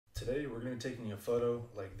Today we're going to be taking a photo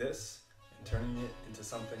like this and turning it into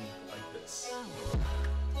something like this.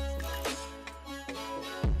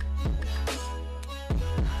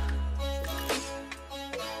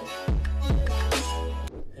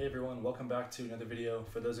 Hey everyone, welcome back to another video.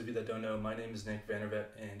 For those of you that don't know, my name is Nick Vegt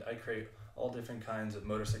and I create all different kinds of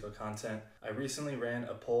motorcycle content. I recently ran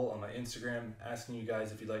a poll on my Instagram asking you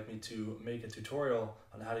guys if you'd like me to make a tutorial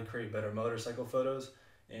on how to create better motorcycle photos.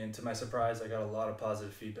 And to my surprise, I got a lot of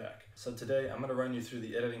positive feedback. So today I'm gonna run you through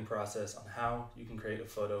the editing process on how you can create a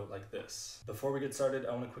photo like this. Before we get started,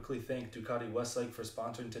 I wanna quickly thank Ducati Westlake for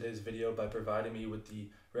sponsoring today's video by providing me with the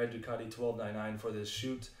red Ducati 1299 for this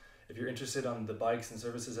shoot. If you're interested on the bikes and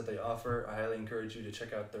services that they offer, I highly encourage you to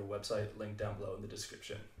check out their website, linked down below in the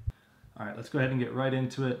description. All right, let's go ahead and get right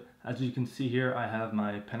into it. As you can see here, I have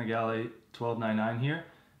my Panigale 1299 here.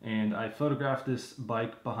 And I photographed this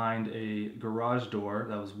bike behind a garage door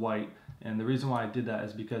that was white, and the reason why I did that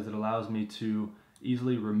is because it allows me to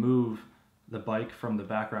easily remove the bike from the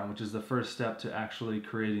background, which is the first step to actually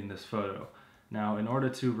creating this photo. Now, in order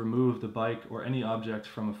to remove the bike or any object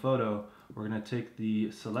from a photo, we're going to take the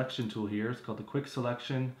selection tool here. It's called the quick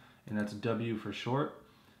selection, and that's W for short.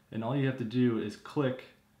 And all you have to do is click,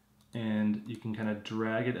 and you can kind of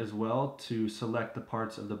drag it as well to select the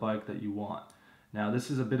parts of the bike that you want. Now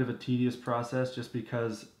this is a bit of a tedious process just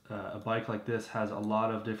because a bike like this has a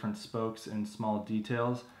lot of different spokes and small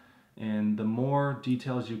details, and the more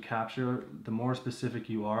details you capture, the more specific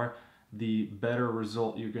you are, the better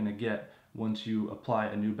result you're going to get once you apply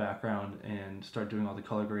a new background and start doing all the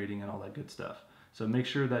color grading and all that good stuff. So make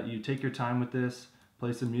sure that you take your time with this,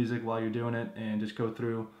 play some music while you're doing it, and just go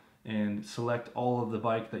through and select all of the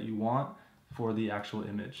bike that you want for the actual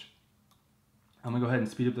image. I'm gonna go ahead and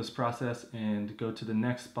speed up this process and go to the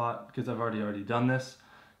next spot because I've already done this.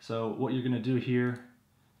 So what you're gonna do here,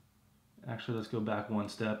 actually let's go back one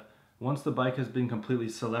step. Once the bike has been completely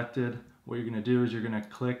selected, what you're gonna do is you're gonna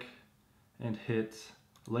click and hit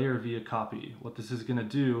layer via copy. What this is gonna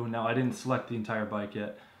do, now I didn't select the entire bike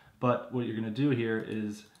yet, but what you're gonna do here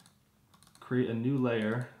is create a new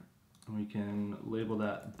layer, and we can label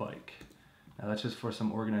that bike. Now that's just for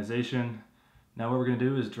some organization. Now what we're going to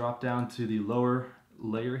do is drop down to the lower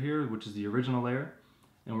layer here, which is the original layer,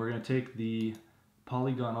 and we're going to take the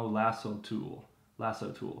polygonal lasso tool,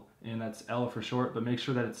 and that's L for short, but make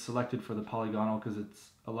sure that it's selected for the polygonal because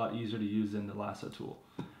it's a lot easier to use than the lasso tool.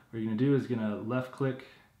 What you're going to do is going to left click,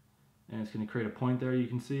 and it's going to create a point there you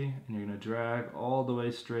can see, and you're going to drag all the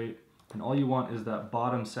way straight, and all you want is that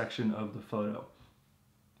bottom section of the photo.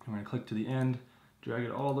 I'm going to click to the end, drag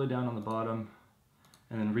it all the way down on the bottom,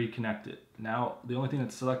 and then reconnect it. Now the only thing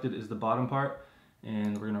that's selected is the bottom part,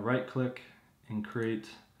 and we're going to right click and create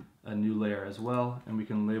a new layer as well, and we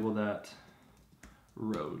can label that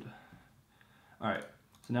road. Alright,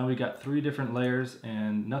 so now we got 3 different layers,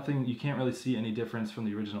 and you can't really see any difference from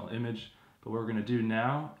the original image, but what we're going to do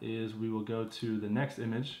now is we will go to the next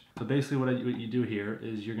image. So basically what you do here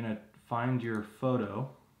is you're going to find your photo,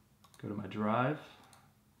 go to my drive,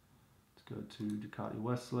 let's go to Ducati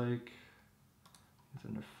Westlake, it's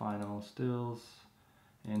under final stills,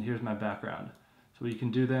 and here's my background. So what you can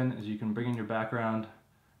do then is you can bring in your background,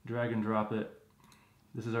 drag and drop it.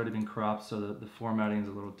 This has already been cropped so that the formatting is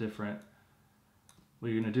a little different. What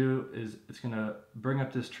you're going to do is it's going to bring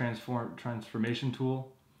up this transformation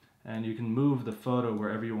tool, and you can move the photo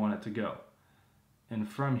wherever you want it to go. And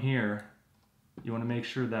from here, you want to make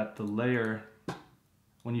sure that the layer,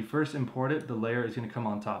 when you first import it, the layer is going to come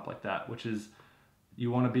on top like that, which is, you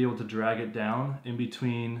want to be able to drag it down in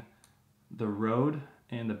between the road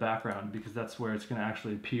and the background because that's where it's going to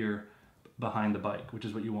actually appear behind the bike, which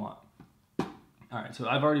is what you want. Alright, so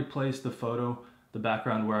I've already placed the photo, the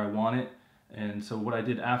background where I want it, and so what I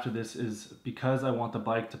did after this is, because I want the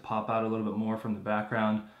bike to pop out a little bit more from the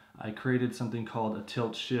background, I created something called a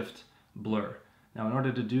tilt shift blur. Now in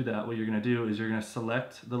order to do that, what you're going to do is you're going to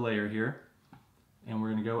select the layer here, and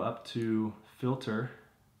we're going to go up to filter,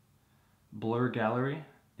 blur gallery,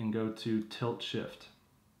 and go to tilt shift.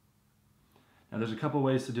 Now there's a couple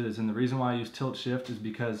ways to do this, and the reason why I use tilt shift is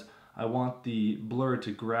because I want the blur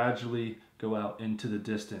to gradually go out into the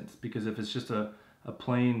distance, because if it's just a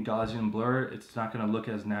plain Gaussian blur, it's not going to look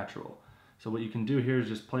as natural. So what you can do here is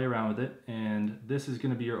just play around with it, and this is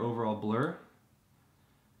going to be your overall blur,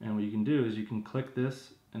 and what you can do is you can click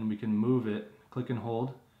this and we can move it, click and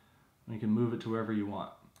hold, and you can move it to wherever you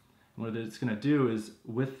want. What it's going to do is,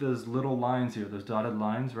 with those little lines here, those dotted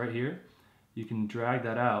lines right here, you can drag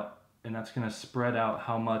that out, and that's going to spread out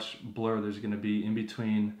how much blur there's going to be in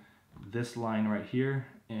between this line right here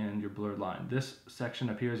and your blurred line. This section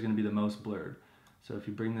up here is going to be the most blurred. So if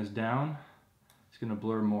you bring this down, it's going to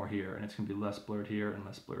blur more here, and it's going to be less blurred here and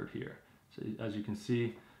less blurred here. So as you can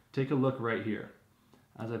see, take a look right here.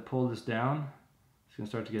 As I pull this down, it's going to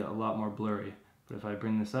start to get a lot more blurry. But if I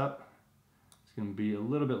bring this up, it's going to be a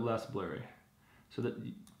little bit less blurry. So that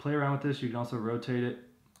play around with this. You can also rotate it.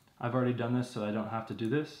 I've already done this, so I don't have to do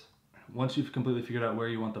this. Once you've completely figured out where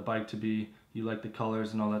you want the bike to be, you like the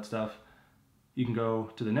colors and all that stuff, you can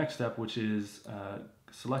go to the next step, which is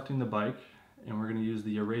selecting the bike, and we're going to use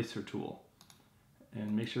the eraser tool.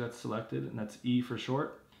 And make sure that's selected, and that's E for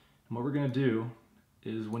short. And what we're going to do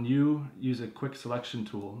is when you use a quick selection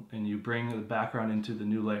tool and you bring the background into the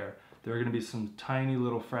new layer, there are going to be some tiny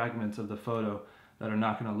little fragments of the photo that are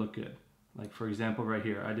not going to look good. Like for example right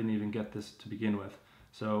here, I didn't even get this to begin with.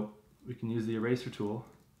 So we can use the eraser tool,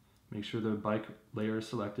 make sure the bike layer is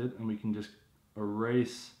selected, and we can just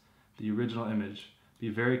erase the original image. Be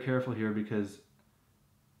very careful here because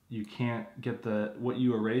you can't get what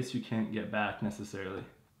you erase, you can't get back necessarily.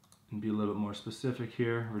 And be a little bit more specific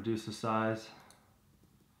here, reduce the size.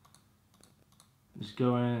 Just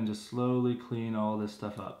go in and just slowly clean all this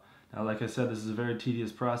stuff up. Now, like I said, this is a very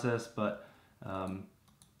tedious process, but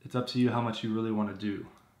it's up to you how much you really want to do.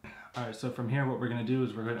 Alright, so from here what we're going to do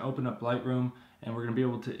is we're going to open up Lightroom, and we're going to be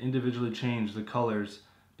able to individually change the colors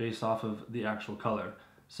based off of the actual color.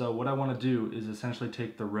 So what I want to do is essentially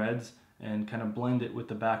take the reds and kind of blend it with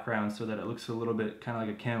the background so that it looks a little bit kind of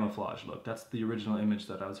like a camouflage look. That's the original image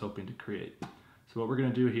that I was hoping to create. So what we're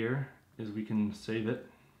going to do here is we can save it.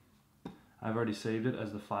 I've already saved it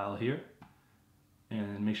as the file here.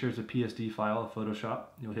 And make sure it's a PSD file of Photoshop.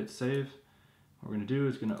 You'll hit save. What we're going to do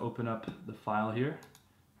is going to open up the file here.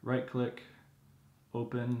 Right click,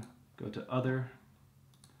 open, go to other,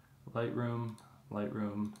 Lightroom,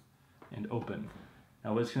 Lightroom, and open.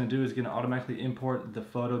 Now what it's going to do is going to automatically import the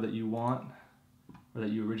photo that you want, or that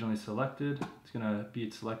you originally selected. It's going to be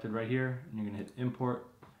selected right here, and you're going to hit import.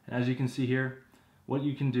 And as you can see here, what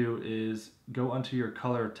you can do is go onto your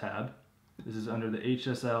color tab. This is under the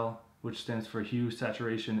HSL, which stands for hue,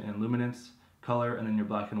 saturation, and luminance, color, and then your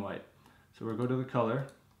black and white. So we'll go to the color,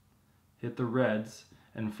 hit the reds,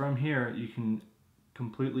 and from here you can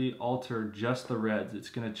completely alter just the reds. It's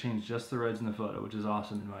going to change just the reds in the photo, which is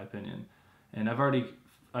awesome in my opinion. And I've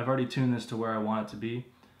already tuned this to where I want it to be,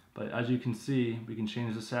 but as you can see, we can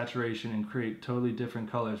change the saturation and create totally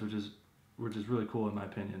different colors, which is really cool in my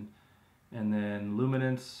opinion. And then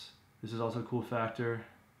luminance, this is also a cool factor.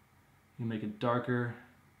 You can make it darker,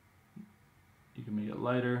 you can make it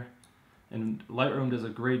lighter, and Lightroom does a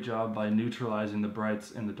great job by neutralizing the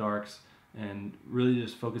brights and the darks and really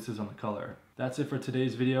just focuses on the color. That's it for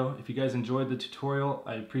today's video. If you guys enjoyed the tutorial,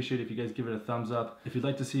 I appreciate it if you guys give it a thumbs up. If you'd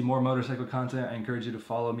like to see more motorcycle content, I encourage you to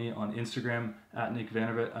follow me on Instagram at Nick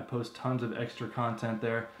Vandervet. I post tons of extra content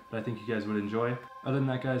there that I think you guys would enjoy. Other than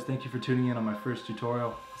that, guys, thank you for tuning in on my first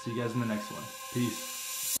tutorial. See you guys in the next one. Peace.